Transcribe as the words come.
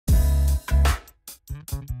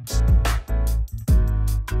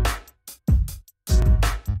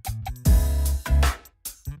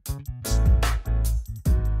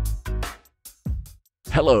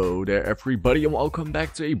Hello there everybody and welcome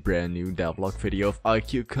back to a brand new devlog video of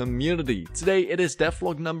IQcommunity. Today it is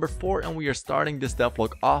devlog number 4 and we are starting this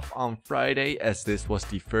devlog off on Friday, as this was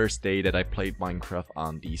the first day that I played Minecraft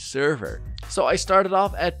on the server. So I started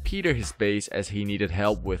off at Pieter his base, as he needed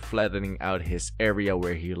help with flattening out his area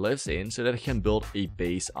where he lives in so that he can build a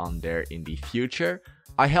base on there in the future.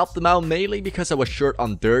 I helped him out mainly because I was short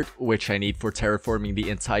on dirt, which I need for terraforming the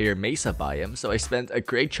entire Mesa biome, so I spent a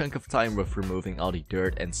great chunk of time with removing all the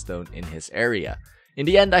dirt and stone in his area. In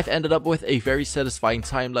the end, I've ended up with a very satisfying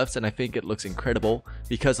time-lapse, and I think it looks incredible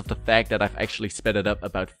because of the fact that I've actually sped it up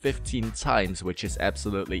about 15 times, which is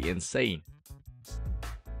absolutely insane.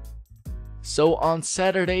 So on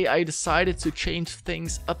Saturday, I decided to change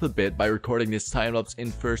things up a bit by recording this time-lapse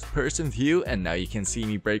in first-person view, and now you can see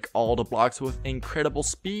me break all the blocks with incredible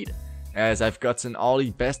speed, as I've gotten all the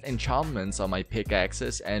best enchantments on my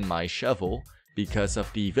pickaxes and my shovel, because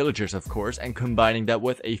of the villagers of course, and combining that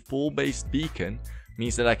with a full-based beacon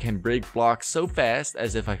means that I can break blocks so fast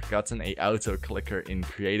as if I've gotten a auto clicker in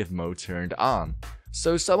creative mode turned on.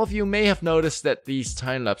 So some of you may have noticed that these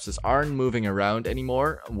time lapses aren't moving around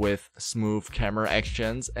anymore with smooth camera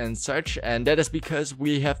actions and such, and that is because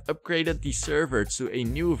we have upgraded the server to a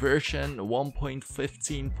new version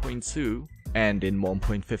 1.15.2. And in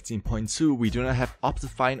 1.15.2 we do not have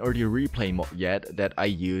Optifine or the replay mod yet that I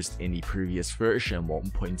used in the previous version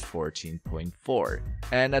 1.14.4.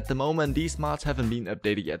 And at the moment these mods haven't been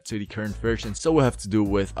updated yet to the current version, so we'll have to do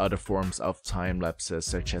with other forms of time lapses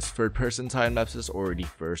such as third person time lapses or the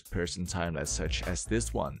first person time lapse such as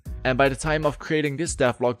this one. And by the time of creating this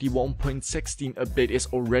devlog, the 1.16 update is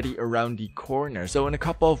already around the corner, so in a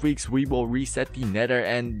couple of weeks we will reset the nether,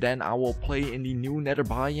 and then I will play in the new nether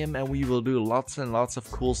biome and we will do lots and lots of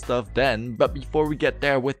cool stuff then. But before we get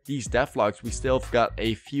there with these devlogs, we still have got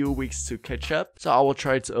a few weeks to catch up, so I will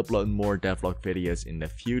try to upload more devlog videos in the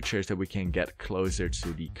future so we can get closer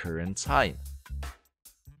to the current time.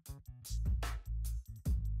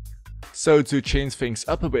 So to change things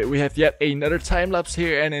up a bit, we have yet another time-lapse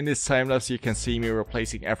here, and in this time-lapse you can see me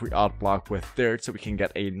replacing every odd block with dirt so we can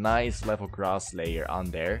get a nice level grass layer on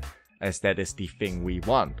there, as that is the thing we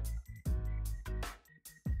want.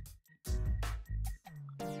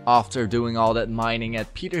 After doing all that mining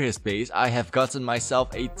at Pieter his base, I have gotten myself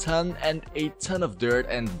a ton of dirt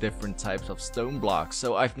and different types of stone blocks,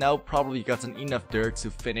 so I've now probably gotten enough dirt to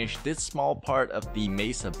finish this small part of the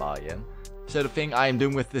Mesa biome. So the thing I am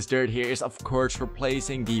doing with this dirt here is of course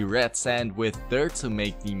replacing the red sand with dirt to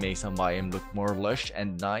make the Mesa biome look more lush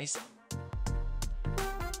and nice.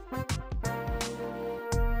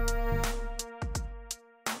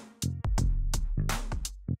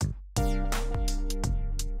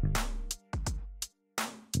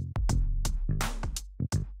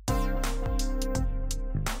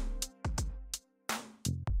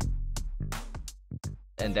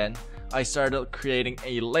 And then I started creating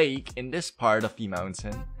a lake in this part of the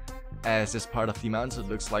mountain, as this part of the mountain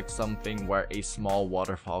looks like something where a small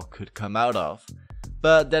waterfall could come out of.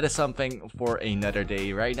 But that is something for another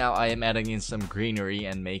day. Right now I am adding in some greenery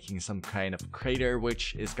and making some kind of crater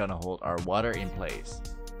which is gonna hold our water in place.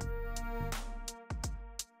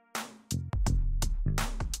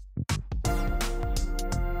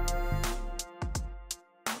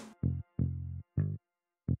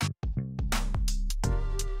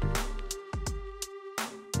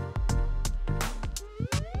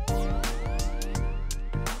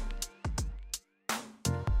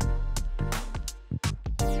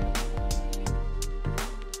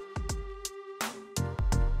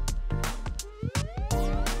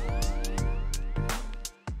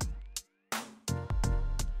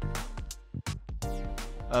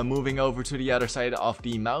 Moving over to the other side of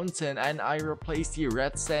the mountain, and I replaced the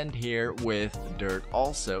red sand here with dirt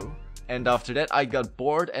also. And after that I got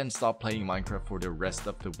bored and stopped playing Minecraft for the rest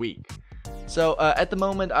of the week. So at the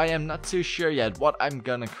moment I am not too sure yet what I'm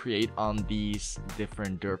gonna create on these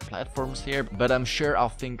different dirt platforms here, but I'm sure I'll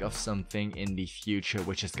think of something in the future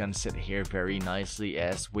which is gonna sit here very nicely,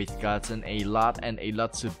 as we've gotten a lot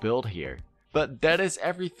to build here. But that is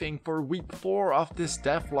everything for week 4 of this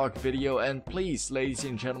devlog video, and please, ladies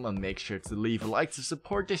and gentlemen, make sure to leave a like to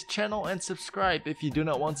support this channel and subscribe if you do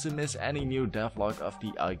not want to miss any new devlog of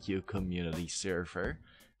the IQcommunity server.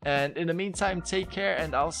 And in the meantime, take care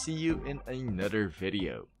and I'll see you in another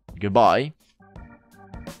video. Goodbye.